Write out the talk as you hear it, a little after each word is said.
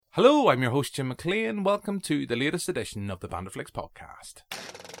Hello, I'm your host Jim McLean. Welcome to the latest edition of the Banderflix podcast.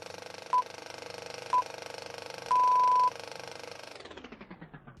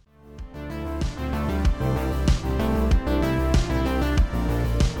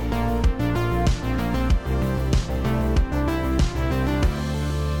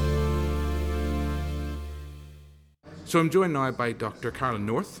 So I'm joined now by Dr. Carolyn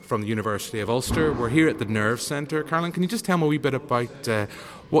North from the University of Ulster. We're here at the Nerve Centre. Carolyn, can you just tell me a wee bit about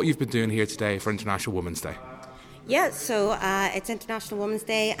what you've been doing here today for International Women's Day? Yeah, so it's International Women's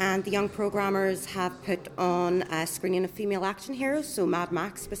Day and the young programmers have put on a screening of female action heroes, so Mad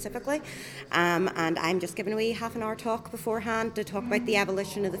Max specifically. And I'm just giving away half an hour talk beforehand to talk about the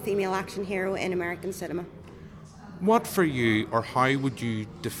evolution of the female action hero in American cinema. What for you, or how would you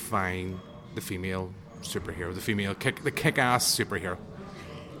define the female superhero, the kick-ass superhero?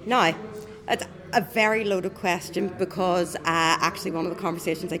 Now, it's a very loaded question because actually one of the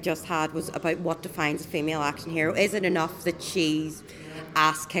conversations I just had was about what defines a female action hero. Is it enough that she's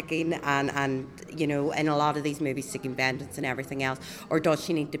ass-kicking and you know, in a lot of these movies seeking vengeance and everything else, or does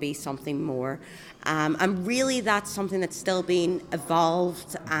she need to be something more? And really that's something that's still being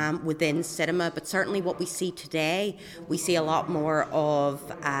evolved within cinema, but certainly what we see today, we see a lot more of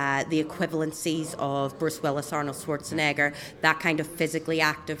the equivalencies of Bruce Willis, Arnold Schwarzenegger, that kind of physically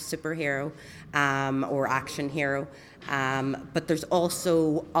active superhero or action hero. But there's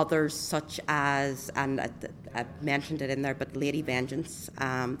also others such as, and I mentioned it in there, but Lady Vengeance,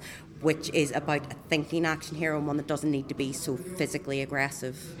 which is about a thinking action hero and one that doesn't need to be so physically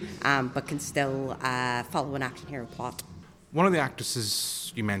aggressive, but can still follow an action hero plot. One of the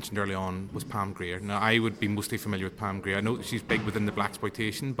actresses you mentioned early on was Pam Grier. Now, I would be mostly familiar with Pam Grier. I know that she's big within the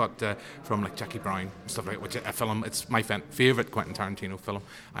blaxploitation, but from like Jackie Brown and stuff like that, which a film, it's my favourite Quentin Tarantino film,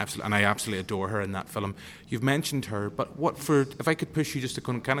 I absolutely adore her in that film. You've mentioned her, but if I could push you just to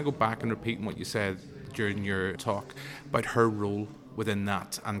kind of go back and repeat what you said during your talk about her role within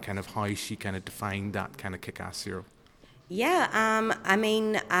that and kind of how she kind of defined that kind of kick-ass hero. Yeah, I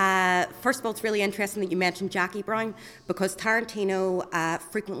mean, first of all, it's really interesting that you mentioned Jackie Brown because Tarantino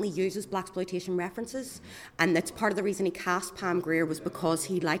frequently uses blaxploitation references, and that's part of the reason he cast Pam Grier was because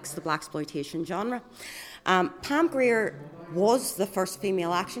he likes the blaxploitation genre. Pam Grier was the first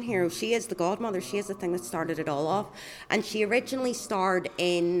female action hero. She is the godmother. She is the thing that started it all off. And she originally starred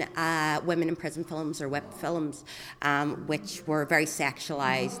in women in prison films or WIP films, which were very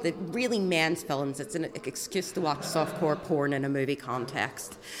sexualized. They're really men's films. It's an excuse to watch softcore porn in a movie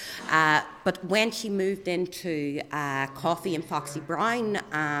context. But when she moved into Coffee and Foxy Brown,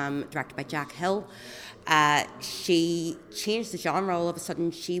 directed by Jack Hill, she changed the genre. All of a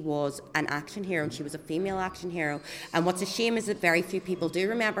sudden she was an action hero and she was a female action hero, and what's a shame is that very few people do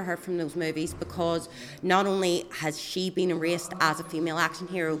remember her from those movies because not only has she been erased as a female action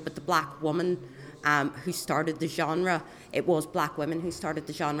hero, but the black woman who started the genre, it was black women who started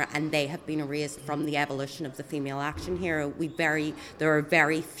the genre, and they have been erased from the evolution of the female action hero. There are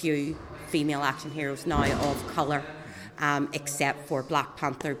very few female action heroes now of colour, except for Black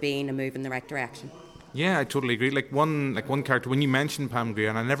Panther being a move in the right direction. Yeah, I totally agree. Like one character, when you mentioned Pam Grier,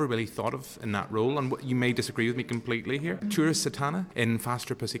 and I never really thought of in that role, and you may disagree with me completely here, Tourist Satana in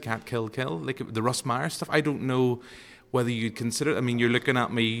Faster Pussycat Kill Kill, like the Russ Meyer stuff. I don't know whether you'd consider it. I mean, you're looking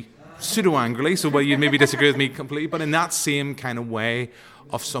at me pseudo-angrily, so whether you'd maybe disagree with me completely, but in that same kind of way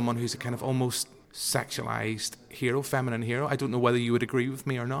of someone who's a kind of almost sexualized hero, feminine hero, I don't know whether you would agree with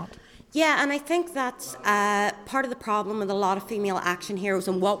me or not. Yeah, and I think that's part of the problem with a lot of female action heroes,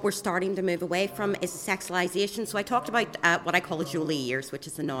 and what we're starting to move away from is sexualization. So I talked about what I call the Jolie years, which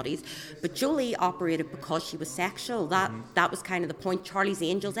is the noughties, but Jolie operated because she was sexual. That was kind of the point. Charlie's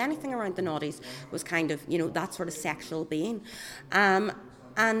Angels, anything around the noughties was kind of, you know, that sort of sexual being.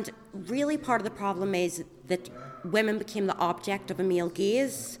 And really part of the problem is that women became the object of a male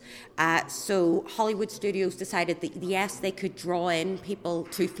gaze. So Hollywood studios decided that, yes, they could draw in people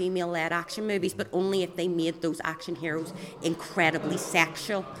to female-led action movies, but only if they made those action heroes incredibly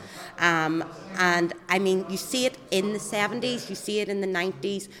sexual. And, I mean, you see it in the 70s, you see it in the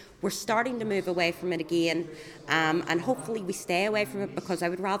 90s. We're starting to move away from it again, and hopefully we stay away from it, because I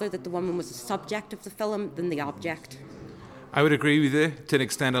would rather that the woman was the subject of the film than the object. I would agree with you to an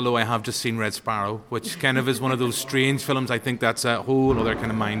extent, although I have just seen Red Sparrow, which kind of is one of those strange films. I think that's a whole other kind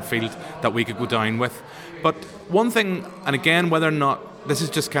of minefield that we could go down with. But one thing, and again, whether or not, this is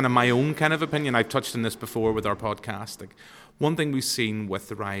just kind of my own kind of opinion, I've touched on this before with our podcast, like, one thing we've seen with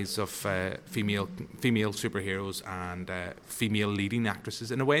the rise of female superheroes and female leading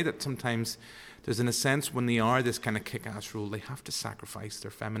actresses, in a way that sometimes there's in a sense when they are this kind of kick-ass role, they have to sacrifice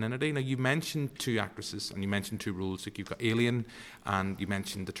their femininity. Now, you mentioned two actresses and you mentioned two roles. Like you've got Alien and you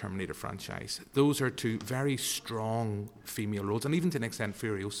mentioned the Terminator franchise. Those are two very strong female roles, and even to an extent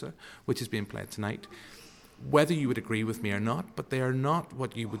Furiosa, which is being played tonight. Whether you would agree with me or not, but they are not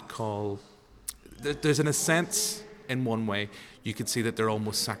what you would call... There's in a sense, in one way, you could see that they're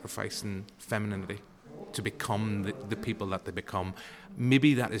almost sacrificing femininity to become the people that they become.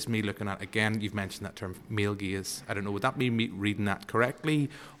 Maybe that is me looking at, again, you've mentioned that term, male gaze. I don't know, would that be me reading that correctly,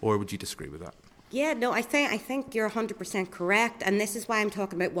 or would you disagree with that? Yeah, no, I think you're 100% correct, and this is why I'm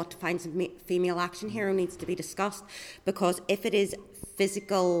talking about what defines a female action hero needs to be discussed, because if it is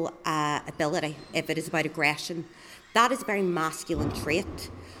physical ability, if it is about aggression, that is a very masculine trait.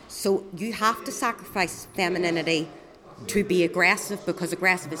 So you have to sacrifice femininity to be aggressive, because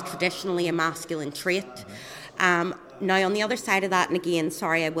aggressive is traditionally a masculine trait. Now, on the other side of that, and again,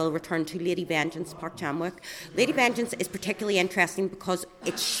 sorry, I will return to Lady Vengeance, Park Chan-wook. Lady Vengeance is particularly interesting because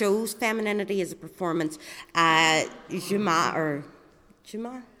it shows femininity as a performance. Juma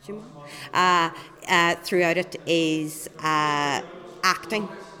throughout it is acting.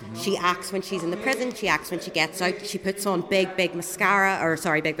 She acts when she's in the prison, she acts when she gets out, she puts on big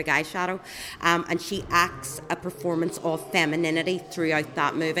eyeshadow, and she acts a performance of femininity throughout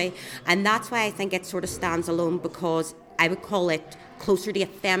that movie. And that's why I think it sort of stands alone, because I would call it closer to a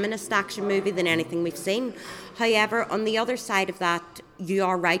feminist action movie than anything we've seen. However, on the other side of that, you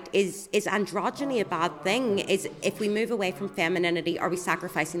are right, is androgyny a bad thing? Is, if we move away from femininity, are we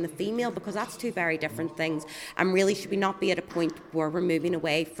sacrificing the female? Because that's two very different things. And really, should we not be at a point where we're moving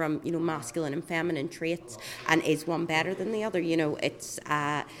away from, masculine and feminine traits, and is one better than the other? It's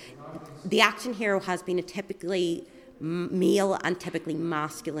the action hero has been a typically male and typically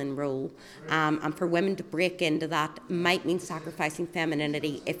masculine role, and for women to break into that might mean sacrificing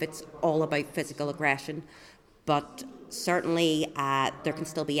femininity if it's all about physical aggression. But certainly there can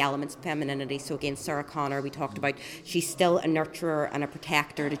still be elements of femininity. So again, Sarah Connor, we talked about, she's still a nurturer and a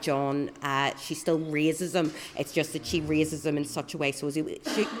protector to John. She still raises him. It's just that she raises him in such a way, so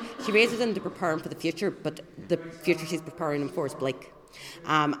she raises him to prepare him for the future, but the future she's preparing him for is bleak.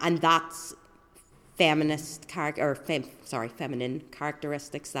 And that's feminine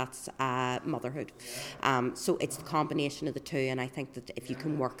characteristics. That's motherhood. So it's the combination of the two, and I think that if you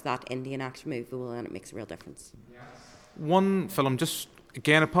can work that into an action movie, well, then it makes a real difference. One film, just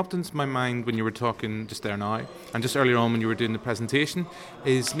again, it popped into my mind when you were talking just there now, and just earlier on when you were doing the presentation,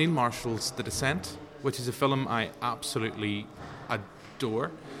 is Neil Marshall's The Descent, which is a film I absolutely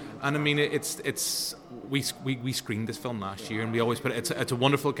adore. And I mean, we screened this film last year, and we always put it. It's a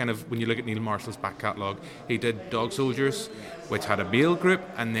wonderful kind of, when you look at Neil Marshall's back catalogue, he did Dog Soldiers, which had a male group,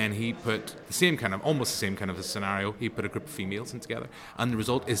 and then he put almost the same kind of a scenario. He put a group of females in together, and the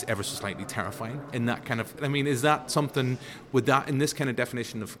result is ever so slightly terrifying. In that kind of, I mean, is that something? Would that, in this kind of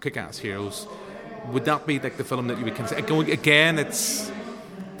definition of kick-ass heroes, would that be like the film that you would consider? Going again,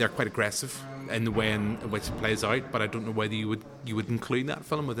 they're quite aggressive in the way in which it plays out, but I don't know whether you would include that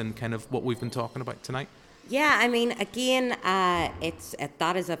film within kind of what we've been talking about tonight. Yeah, I mean, again, that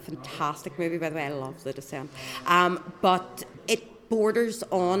is a fantastic movie, by the way. I love The Descent. But it borders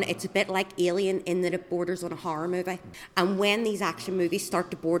on, it's a bit like Alien in that it borders on a horror movie. And when these action movies start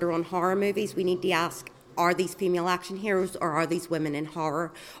to border on horror movies, we need to ask, are these female action heroes, or are these women in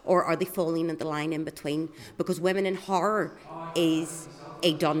horror, or are they falling in the line in between? Because women in horror is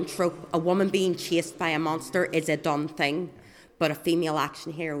a done trope. A woman being chased by a monster is a done thing, but a female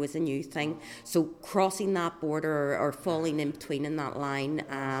action hero is a new thing. So crossing that border or falling in between in that line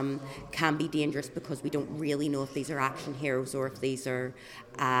can be dangerous, because we don't really know if these are action heroes or if these are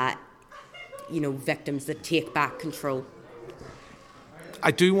victims that take back control. I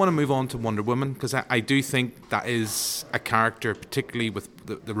do want to move on to Wonder Woman, because I do think that is a character, particularly with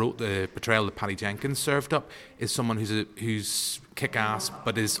the portrayal that Patty Jenkins served up, is someone who's kick-ass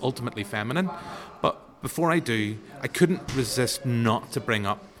but is ultimately feminine. But before I do, I couldn't resist not to bring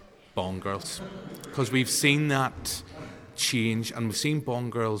up Bond girls, because we've seen that change, and we've seen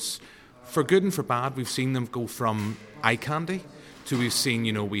Bond girls, for good and for bad. We've seen them go from eye candy to, we've seen,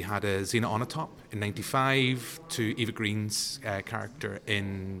 we had a Xena Onatopp in 95 to Eva Green's character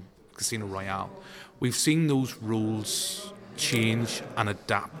in Casino Royale. We've seen those roles change and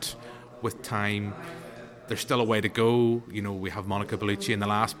adapt with time. There's still a way to go. We have Monica Bellucci, and the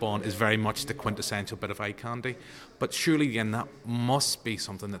last Bond is very much the quintessential bit of eye candy. But surely, again, that must be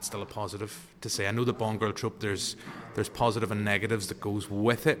something that's still a positive to say. I know the Bond girl trope, there's positive and negatives that goes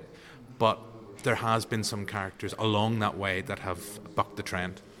with it, but there has been some characters along that way that have bucked the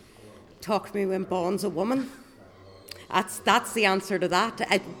trend. Talk to me when Bond's a woman. That's the answer to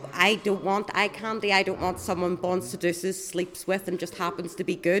that. I don't want eye candy. I don't want someone Bond seduces, sleeps with, and just happens to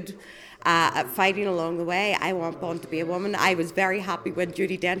be good at fighting along the way. I want Bond to be a woman. I was very happy when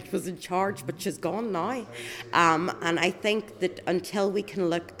Judi Dench was in charge, but she's gone now. And I think that until we can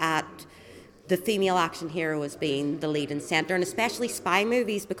look at the female action hero as being the lead and centre, and especially spy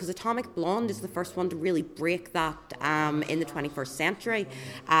movies, because Atomic Blonde is the first one to really break that in the 21st century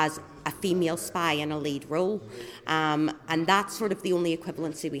as a female spy in a lead role. And that's sort of the only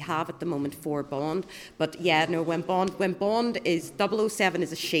equivalency we have at the moment for Bond. But yeah, no, when Bond is 007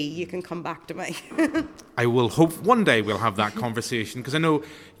 is a she, you can come back to me. I will hope one day we'll have that conversation, because I know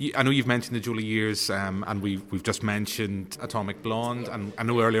you've mentioned the Julie Years, and we've just mentioned Atomic Blonde, and I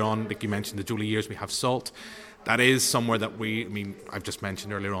know earlier on, like you mentioned the Julie Years, we have Salt. That is somewhere that I've just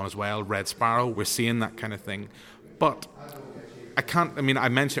mentioned earlier on as well, Red Sparrow, we're seeing that kind of thing. But I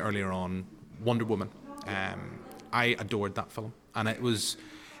mentioned earlier on Wonder Woman. I adored that film, and it was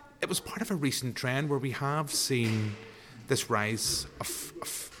part of a recent trend where we have seen this rise of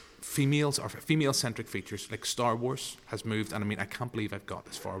females or female-centric features. Like Star Wars has moved, and I can't believe I've got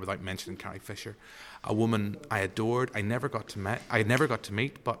this far without mentioning Carrie Fisher, a woman I adored. I never got to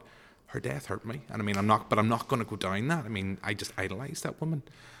meet, but her death hurt me, and I'm not going to go down that. I just idolized that woman.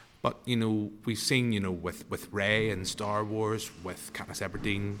 But, we've seen, with Rey in Star Wars, with Katniss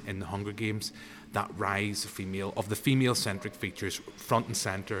Everdeen in The Hunger Games, that rise of the female-centric features front and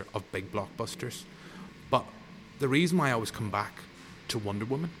centre of big blockbusters. But the reason why I always come back to Wonder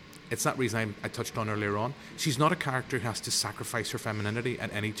Woman, it's that reason I touched on earlier on. She's not a character who has to sacrifice her femininity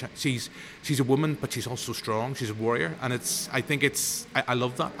at any chance. She's a woman, but she's also strong. She's a warrior, and I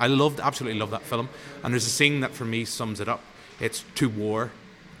love that. Absolutely love that film. And there's a scene that for me sums it up. It's to war.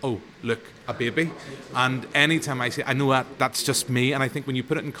 Oh, look, a baby. And anytime I say, I know that's just me, and I think when you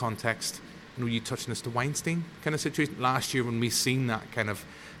put it in context, you touched on this, the Weinstein kind of situation last year when we seen that kind of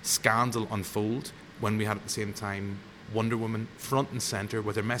scandal unfold, when we had at the same time Wonder Woman front and centre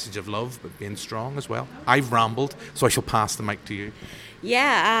with her message of love, but being strong as well. I've rambled, so I shall pass the mic to you.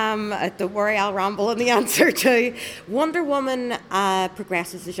 Yeah, don't worry, I'll ramble on the answer too. Wonder Woman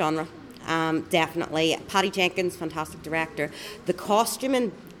progresses the genre. Definitely. Patty Jenkins, fantastic director. The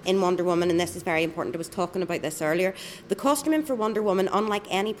costuming in Wonder Woman, and this is very important, I was talking about this earlier, the costuming for Wonder Woman, unlike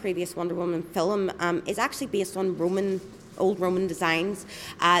any previous Wonder Woman film, is actually based on old Roman designs.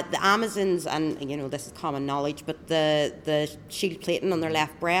 The Amazons, and this is common knowledge, but the shield plating on their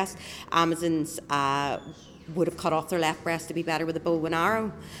left breast, Amazons would have cut off their left breast to be better with a bow and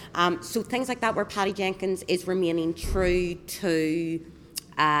arrow. So things like that, where Patty Jenkins is remaining true to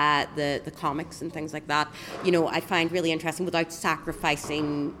the comics and things like that, I find really interesting, without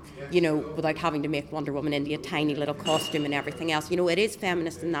sacrificing, without having to make Wonder Woman into a tiny little costume and everything else. It is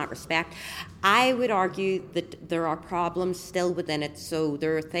feminist in that respect. I would argue that there are problems still within it. So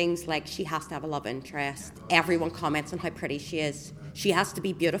there are things like she has to have a love interest. Everyone comments on how pretty she is. She has to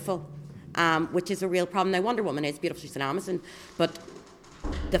be beautiful, which is a real problem. Now, Wonder Woman is beautiful. She's an Amazon, but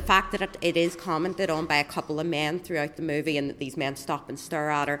the fact that it is commented on by a couple of men throughout the movie, and that these men stop and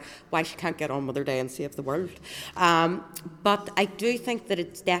stare at her, why she can't get on with her day and save the world. But I do think that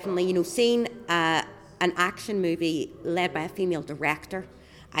it's definitely, seeing an action movie led by a female director,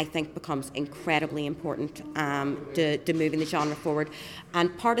 I think becomes incredibly important to moving the genre forward.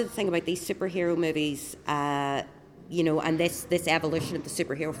 And part of the thing about these superhero movies, and this evolution of the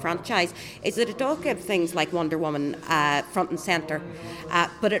superhero franchise, is that it does give things like Wonder Woman front and centre.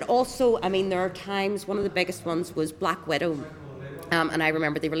 But it also, there are times, one of the biggest ones was Black Widow. And I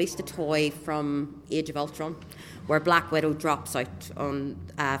remember they released a toy from Age of Ultron where Black Widow drops out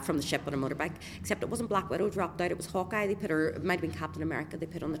from the ship on a motorbike. Except it wasn't Black Widow dropped out, it was Hawkeye. They put her, it might have been Captain America, they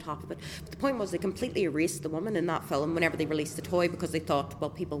put on the top of it. But the point was they completely erased the woman in that film whenever they released the toy, because they thought, well,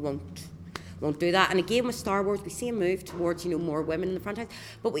 people won't do that. And again, with Star Wars, we see a move towards, more women in the franchise,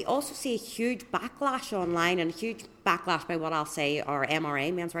 but we also see a huge backlash online, and a huge backlash by what I'll say are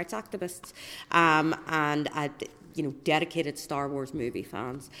MRA, men's rights activists, and dedicated Star Wars movie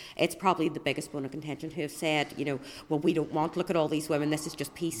fans. It's probably the biggest bone of contention, who have said, well, we don't want, look at all these women, this is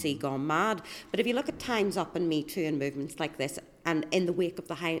just PC gone mad. But if you look at Time's Up and Me Too and movements like this, and in the wake of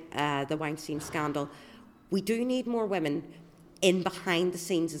the Weinstein scandal, we do need more women in behind the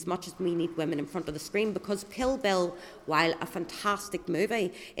scenes as much as we need women in front of the screen, because Kill Bill, while a fantastic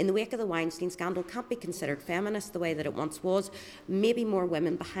movie, in the wake of the Weinstein scandal can't be considered feminist the way that it once was. Maybe more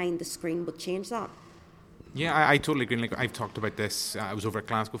women behind the screen would change that. Yeah, I totally agree. Like, I've talked about this. I was over at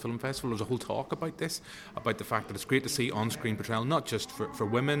Glasgow Film Festival. There was a whole talk about this, about the fact that it's great to see on-screen portrayal, not just for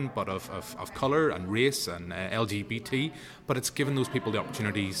women, but of colour and race and LGBT, but it's given those people the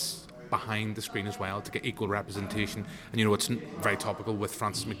opportunities behind the screen as well to get equal representation. And you know, it's very topical with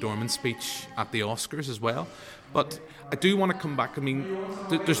Frances McDormand's speech at the Oscars as well. But I do want to come back. I mean,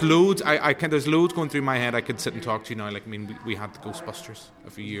 there's loads. There's loads going through my head. I could sit and talk to you now. Like, I mean, we had the Ghostbusters a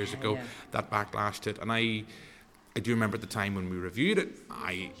few years ago. Yeah. That backlash to it, and I do remember at the time when we reviewed it,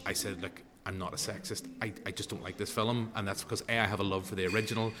 I said, look, I'm not a sexist. I just don't like this film, and that's because A, I have a love for the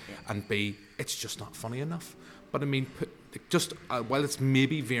original, and B, it's just not funny enough. But I mean, just while it's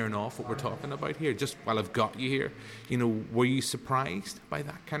maybe veering off what we're talking about here, just while I've got you here, you know, were you surprised by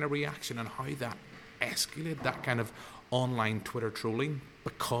that kind of reaction and how that escalated, that kind of online Twitter trolling,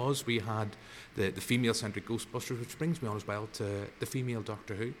 because we had the female-centric Ghostbusters, which brings me on as well to the female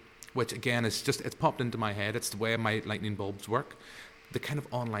Doctor Who, which again is just, it's popped into my head. It's the way my lightning bulbs work. The kind of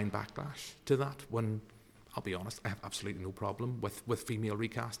online backlash to that, when, I'll be honest, I have absolutely no problem with female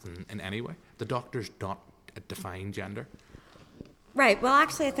recast in any way. The Doctor's not a defined gender. Right. Well,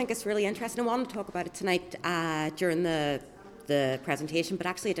 actually, I think it's really interesting. I wanted to talk about it tonight during the presentation, but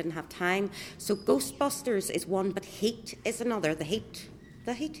actually I didn't have time. So Ghostbusters is one, but Heat is another. Heat.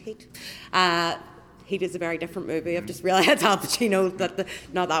 Heat is a very different movie. I've just realised Al Pacino,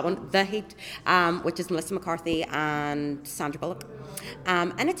 not that one. The Heat, which is Melissa McCarthy and Sandra Bullock.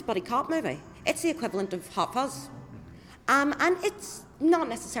 And it's a buddy cop movie. It's the equivalent of Hot Fuzz. And it's not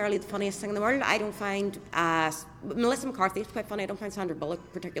necessarily the funniest thing in the world. I don't find Melissa McCarthy is quite funny. I don't find Sandra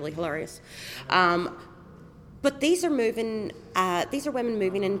Bullock particularly hilarious. But these are women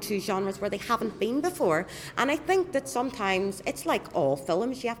moving into genres where they haven't been before. And I think that sometimes it's like all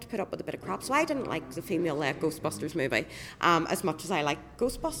films, you have to put up with a bit of crap. So I didn't like the female-led Ghostbusters movie as much as I like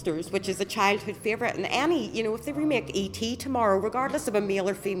Ghostbusters, which is a childhood favourite. And if they remake E.T. tomorrow, regardless of a male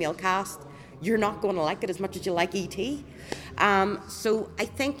or female cast, you're not going to like it as much as you like E.T. So I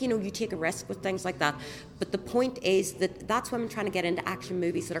think, you take a risk with things like that. But the point is that that's women trying to get into action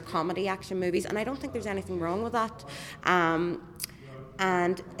movies that are comedy action movies, and I don't think there's anything wrong with that.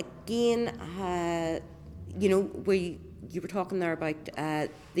 And again, you were talking there about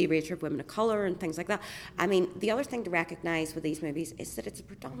the erasure of women of colour and things like that. I mean, the other thing to recognise with these movies is that it's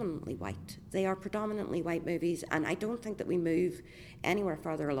predominantly white. They are predominantly white movies, and I don't think that we move anywhere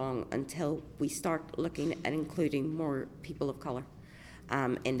further along until we start looking at including more people of colour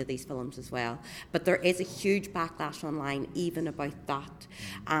into these films as well. But there is a huge backlash online even about that.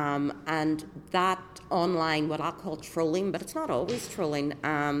 And that online, what I'll call trolling, but it's not always trolling,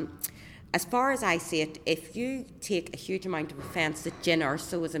 as far as I see it, if you take a huge amount of offence that Jyn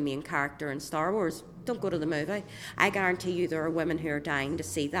Erso is a main character in Star Wars, don't go to the movie. I guarantee you there are women who are dying to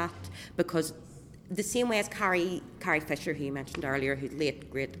see that, because the same way as Carrie Fisher, who you mentioned earlier, who's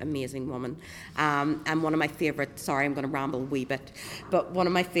late, great, amazing woman, and one of my favourite, sorry, I'm going to ramble a wee bit, but one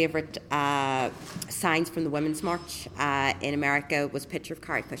of my favourite signs from the Women's March in America was a picture of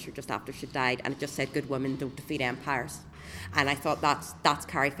Carrie Fisher just after she died, and it just said, "Good women don't defeat empires." And I thought that's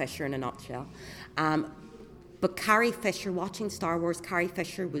Carrie Fisher in a nutshell. But Carrie Fisher, watching Star Wars, Carrie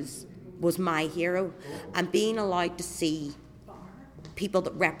Fisher was my hero, and being allowed to see people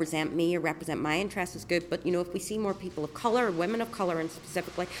that represent me or represent my interests is good. But if we see more people of colour, women of colour and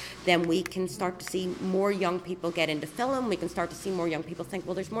specifically, then we can start to see more young people get into film. We can start to see more young people think,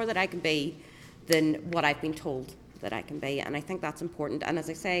 well, there's more that I can be than what I've been told that I can be. And I think that's important. And as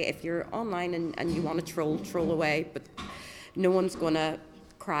I say, if you're online and you want to troll away, but no one's going to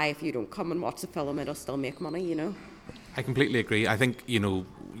cry if you don't come and watch the film. It'll still make money, I completely agree. I think,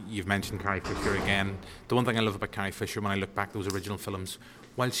 you've mentioned Carrie Fisher again. The one thing I love about Carrie Fisher, when I look back at those original films,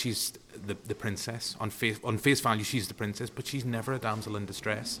 while she's the princess, on face value she's the princess, but she's never a damsel in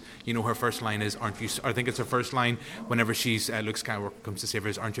distress. Her first line is, "Aren't you?" I think it's her first line whenever she's Luke Skywalker comes to save her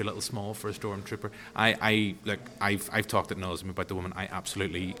is, "Aren't you a little small for a stormtrooper?" I've talked at nauseam about the woman. I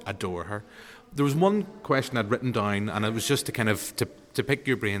absolutely adore her. There was one question I'd written down, and it was just to kind of to pick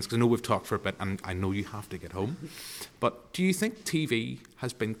your brains, because I know we've talked for a bit, and I know you have to get home. But do you think TV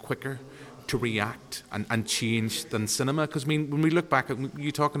has been quicker to react and change than cinema? Because, when we look back at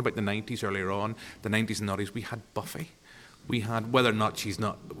you talking about the 90s earlier on, the 90s and 90s, we had Buffy. We had, whether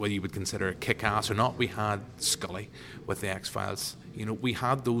you would consider it kick-ass or not, we had Scully with the X-Files. We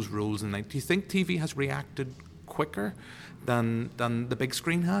had those roles in the 90s. Do you think TV has reacted quicker than the big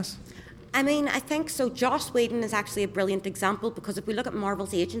screen has? I think so. Joss Whedon is actually a brilliant example, because if we look at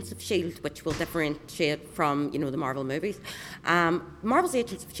Marvel's Agents of S.H.I.E.L.D., which will differentiate from, the Marvel movies, Marvel's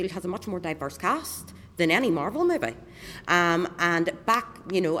Agents of S.H.I.E.L.D. has a much more diverse cast than any Marvel movie. And back,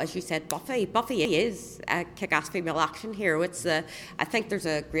 as you said, Buffy is a kick-ass female action hero. I think there's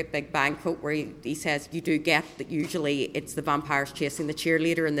a great Big Bang quote where he says, you do get that usually it's the vampires chasing the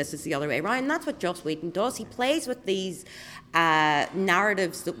cheerleader and this is the other way around. And that's what Joss Whedon does. He plays with these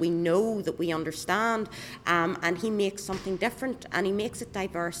narratives that we know, that we understand, and he makes something different and he makes it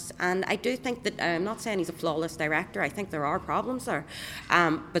diverse. And I do think that, I'm not saying he's a flawless director, I think there are problems there,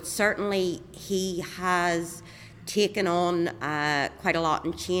 but certainly he has taken on quite a lot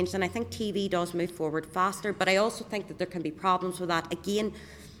and changed, and I think TV does move forward faster, but I also think that there can be problems with that, again,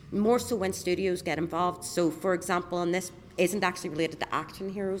 more so when studios get involved. So for example, and this isn't actually related to action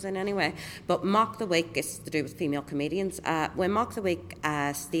heroes in any way, but Mock the Week is to do with female comedians. When Mock the Week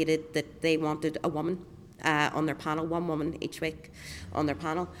stated that they wanted a woman on their panel, one woman each week on their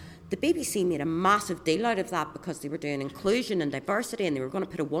panel, the BBC made a massive deal out of that because they were doing inclusion and diversity and they were going to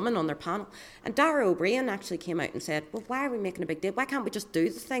put a woman on their panel. And Dara O'Brien actually came out and said, well, why are we making a big deal? Why can't we just do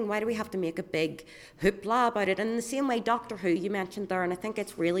the thing? Why do we have to make a big hoopla about it? And in the same way, Doctor Who, you mentioned there, and I think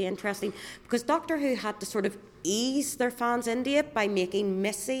it's really interesting because Doctor Who had to sort of ease their fans into it by making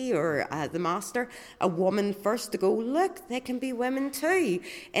Missy or the Master a woman first, to go, look, they can be women too,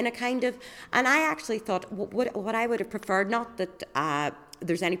 in a kind of... And I actually thought what I would have preferred, not that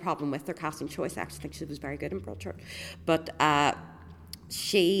there's any problem with their casting choice, I actually think she was very good in Broadchurch, but I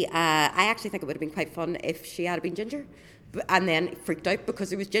actually think it would have been quite fun if she had been ginger, and then freaked out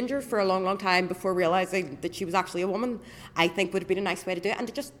because it was ginger for a long, long time before realising that she was actually a woman. I think would have been a nice way to do it, and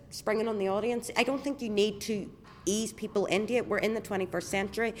to just spring it on the audience. I don't think you need to ease people into it. We're in the 21st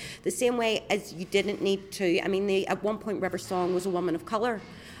century, the same way as you didn't need to. I mean, at one point River Song was a woman of colour,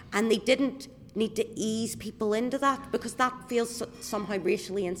 and they didn't need to ease people into that because that feels somehow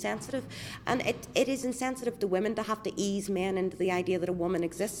racially insensitive, and it is insensitive to women to have to ease men into the idea that a woman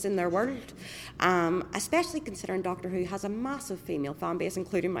exists in their world, especially considering Doctor Who has a massive female fan base,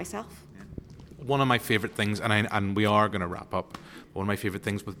 including myself. One of my favourite things, and we are going to wrap up, one of my favourite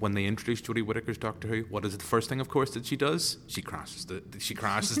things was when they introduced Jodie Whittaker's Doctor Who, what is the first thing, of course, that she does? She crashes the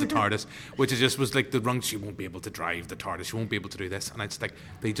TARDIS, which just was like the rung. She won't be able to drive the TARDIS, she won't be able to do this, and it's like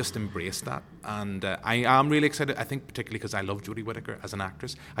they just embraced that, and I am really excited, I think particularly because I love Jodie Whittaker as an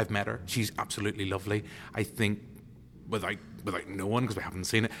actress. I've met her, she's absolutely lovely. I think without knowing, because we haven't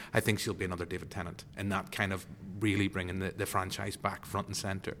seen it, I think she'll be another David Tennant, and that kind of really bringing the franchise back front and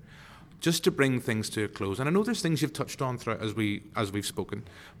centre. Just to bring things to a close, and I know there's things you've touched on throughout as we've spoken,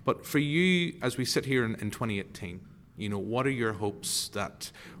 but for you, as we sit here in 2018, what are your hopes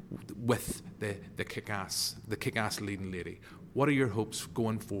that with the kick-ass leading lady, what are your hopes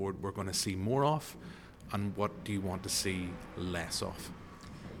going forward we're going to see more of, and what do you want to see less of?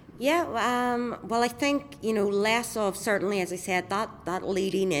 Yeah, well, I think, less of, certainly, as I said, that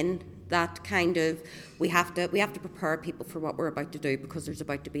leading in, that kind of, we have to prepare people for what we're about to do because there's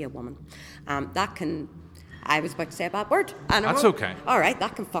about to be a woman. That can, I was about to say a bad word. That's okay. All right,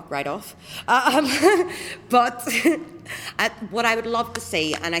 that can fuck right off. But what I would love to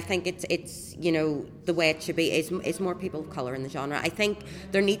see, and I think it's the way it should be, is more people of colour in the genre. I think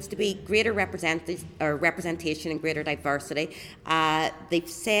there needs to be greater representation and greater diversity. They've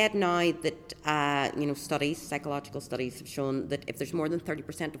said now that psychological studies have shown that if there's more than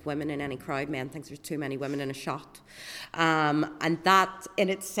 30% of women in any crowd, men thinks there's too many women in a shot, and that in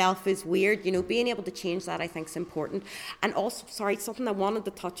itself is weird. Being able to change that, I think, is important. And also, something I wanted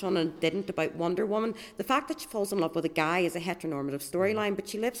to touch on and didn't, about Wonder Woman, the fact that she falls in love with a guy is a heteronormative storyline, but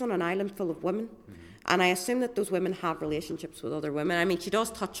she lives on an island full of women. And I assume that those women have relationships with other women. I mean, she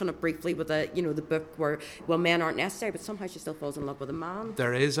does touch on it briefly with the book where, well, men aren't necessary, but somehow she still falls in love with a man.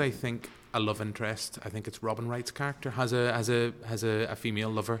 There is, I think, a love interest. I think it's Robin Wright's character has a female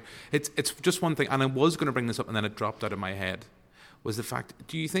lover. It's just one thing, and I was going to bring this up, and then it dropped out of my head. Was the fact,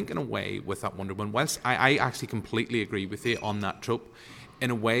 do you think in a way with that Wonder Woman, whilst I actually completely agree with you on that trope,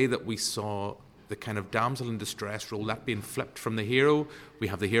 in a way that we saw the kind of damsel in distress role, that being flipped from the hero. We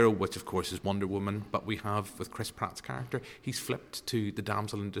have the hero, which of course is Wonder Woman, but we have with Chris Pratt's character, he's flipped to the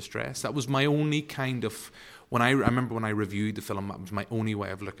damsel in distress. That was my only kind of, I remember when I reviewed the film, that was my only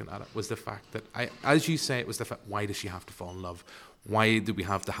way of looking at it, was the fact that, as you say, it was the fact, why does she have to fall in love? Why do we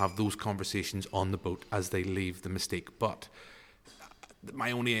have to have those conversations on the boat as they leave the Mystique? But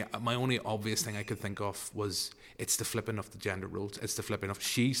my only obvious thing I could think of was it's the flipping of the gender roles. It's the flipping of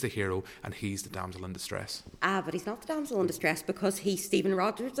she's the hero and he's the damsel in distress. But he's not the damsel in distress because he's Stephen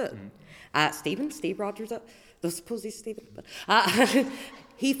Rogers. Steve Rogers. I suppose he's Stephen. But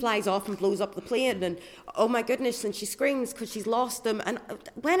he flies off and blows up the plane, and oh my goodness, and she screams because she's lost him. And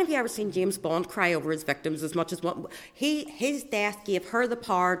when have you ever seen James Bond cry over his victims as much as what his death gave her the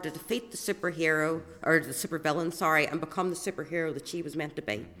power to defeat the superhero, or the supervillain, sorry, and become the superhero that she was meant to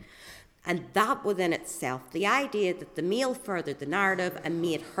be. And that within itself, the idea that the male furthered the narrative and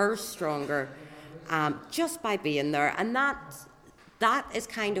made her stronger just by being there, and that is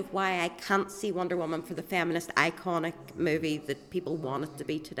kind of why I can't see Wonder Woman for the feminist iconic movie that people want it to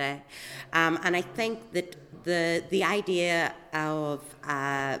be today. And I think that the idea of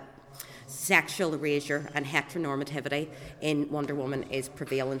sexual erasure and heteronormativity in Wonder Woman is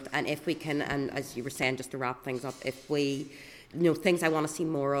prevalent. And if we can, and as you were saying, just to wrap things up, if we, things I want to see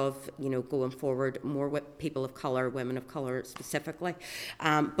more of, going forward, more with people of colour, women of colour specifically,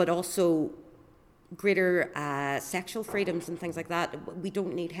 but also greater sexual freedoms and things like that. We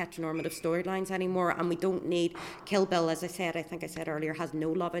don't need heteronormative storylines anymore, and we don't need Kill Bill, as I think I said earlier, has no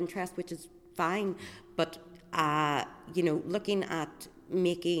love interest, which is fine, but looking at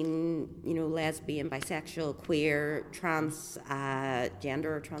making lesbian, bisexual, queer, transgender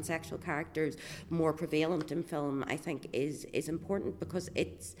or transsexual characters more prevalent in film, I think is important, because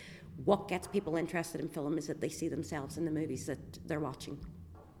it's what gets people interested in film is that they see themselves in the movies that they're watching.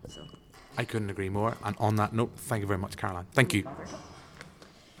 So I couldn't agree more. And on that note, thank you very much, Caroline. Thank you.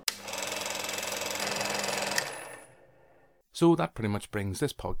 So that pretty much brings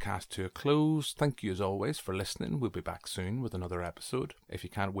this podcast to a close. Thank you as always for listening. We'll be back soon with another episode. If you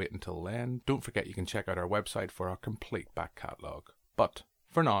can't wait until then, don't forget you can check out our website for our complete back catalogue. But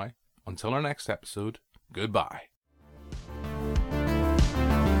for now, until our next episode, goodbye.